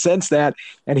 I can sense that.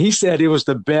 And he said it was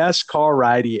the best car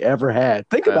ride he ever had.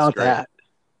 Think about that.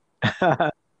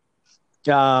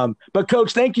 But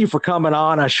Coach, thank you for coming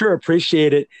on. I sure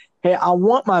appreciate it. Hey, I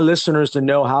want my listeners to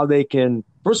know how they can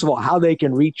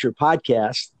reach your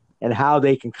podcast and how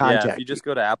they can contact you. If you just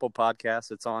go to Apple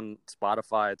Podcasts, it's on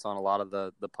Spotify, it's on a lot of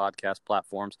the podcast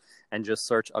platforms, and just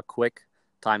search A Quick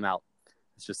Timeout.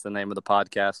 It's just the name of the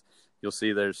podcast. You'll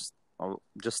see there's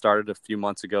just started a few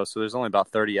months ago, so there's only about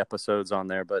 30 episodes on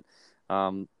there, but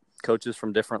coaches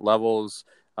from different levels,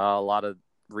 a lot of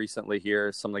recently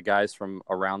here, some of the guys from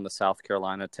around the South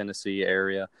Carolina, Tennessee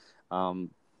area.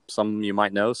 Some you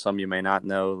might know, some you may not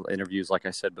know. Interviews, like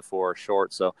I said before, are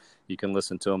short, so you can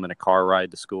listen to them in a car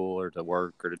ride to school or to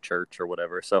work or to church or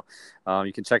whatever. So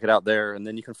you can check it out there. And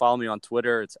then you can follow me on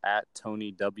Twitter. It's at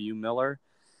Tony W. Miller.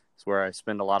 It's where I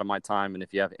spend a lot of my time. And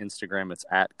if you have Instagram, it's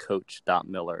at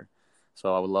coach.miller.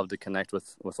 So I would love to connect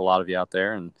with a lot of you out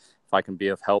there. And if I can be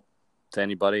of help to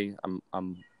anybody,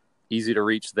 I'm easy to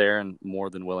reach there and more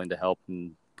than willing to help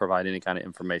and provide any kind of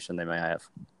information they may have.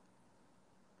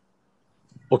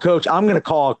 Well, Coach, I'm going to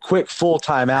call a quick full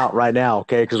timeout right now,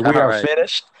 okay, because we are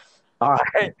finished. All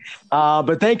right.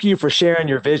 But thank you for sharing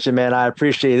your vision, man. I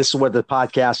appreciate it. This is what the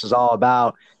podcast is all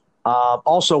about.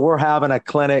 Also, we're having a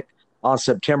clinic on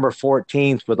September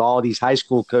 14th with all these high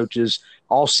school coaches.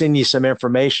 I'll send you some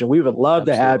information. We would love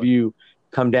to have you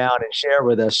come down and share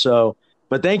with us. So,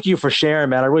 but thank you for sharing,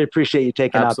 man. I really appreciate you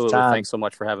taking out the time. Thanks so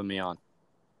much for having me on.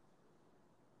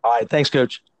 All right. Thanks,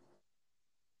 Coach.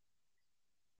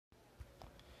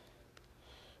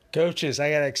 Coaches,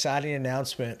 I got an exciting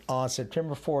announcement. On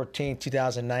September 14th,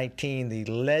 2019, the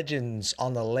Legends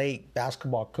on the Lake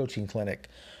Basketball Coaching Clinic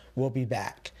will be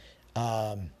back.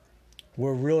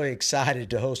 We're really excited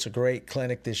to host a great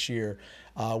clinic this year.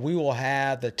 We will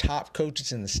have the top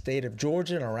coaches in the state of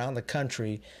Georgia and around the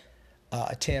country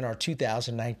attend our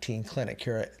 2019 clinic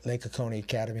here at Lake Oconee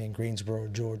Academy in Greensboro,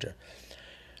 Georgia.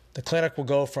 The clinic will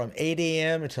go from 8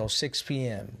 a.m. until 6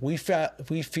 p.m. We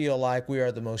feel like we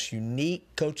are the most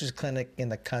unique coaches clinic in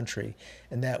the country,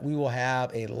 and that we will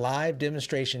have a live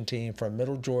demonstration team from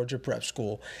Middle Georgia Prep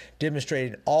School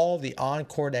demonstrating all the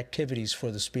on-court activities for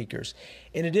the speakers.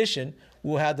 In addition,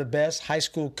 we'll have the best high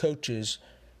school coaches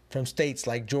from states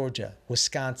like Georgia,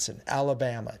 Wisconsin,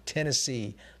 Alabama,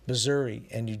 Tennessee, Missouri,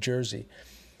 and New Jersey.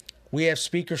 We have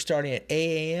speakers starting at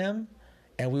 8 a.m.,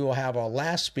 and we will have our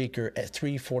last speaker at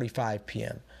 3:45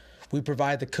 p.m. We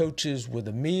provide the coaches with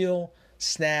a meal,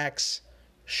 snacks,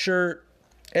 shirt,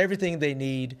 everything they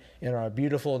need in our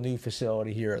beautiful new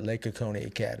facility here at Lake Oconee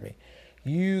Academy.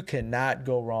 You cannot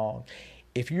go wrong.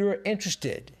 If you're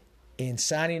interested in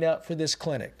signing up for this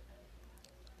clinic,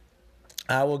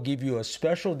 I will give you a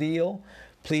special deal.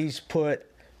 Please put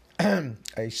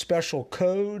a special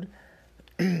code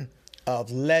of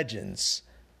Legends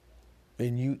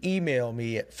and you email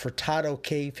me at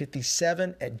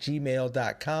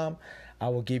furtadok57@gmail.com. I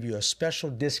will give you a special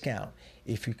discount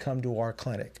if you come to our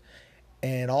clinic.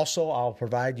 And also, I'll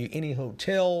provide you any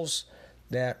hotels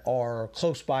that are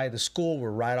close by the school. We're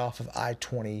right off of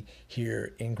I-20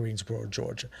 here in Greensboro,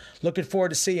 Georgia. Looking forward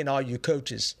to seeing all you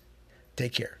coaches.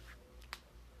 Take care.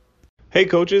 Hey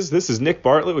coaches, this is Nick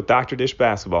Bartlett with Dr. Dish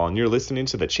Basketball, and you're listening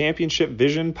to the Championship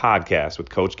Vision podcast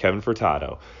with Coach Kevin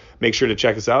Furtado. Make sure to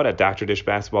check us out at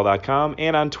drdishbasketball.com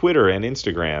and on Twitter and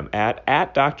Instagram at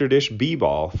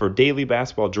drdishbball for daily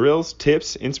basketball drills,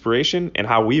 tips, inspiration, and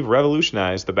how we've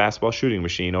revolutionized the basketball shooting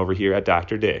machine over here at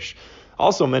Dr. Dish.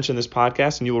 Also mention this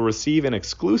podcast and you will receive an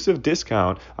exclusive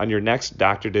discount on your next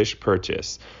Dr. Dish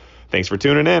purchase. Thanks for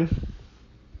tuning in.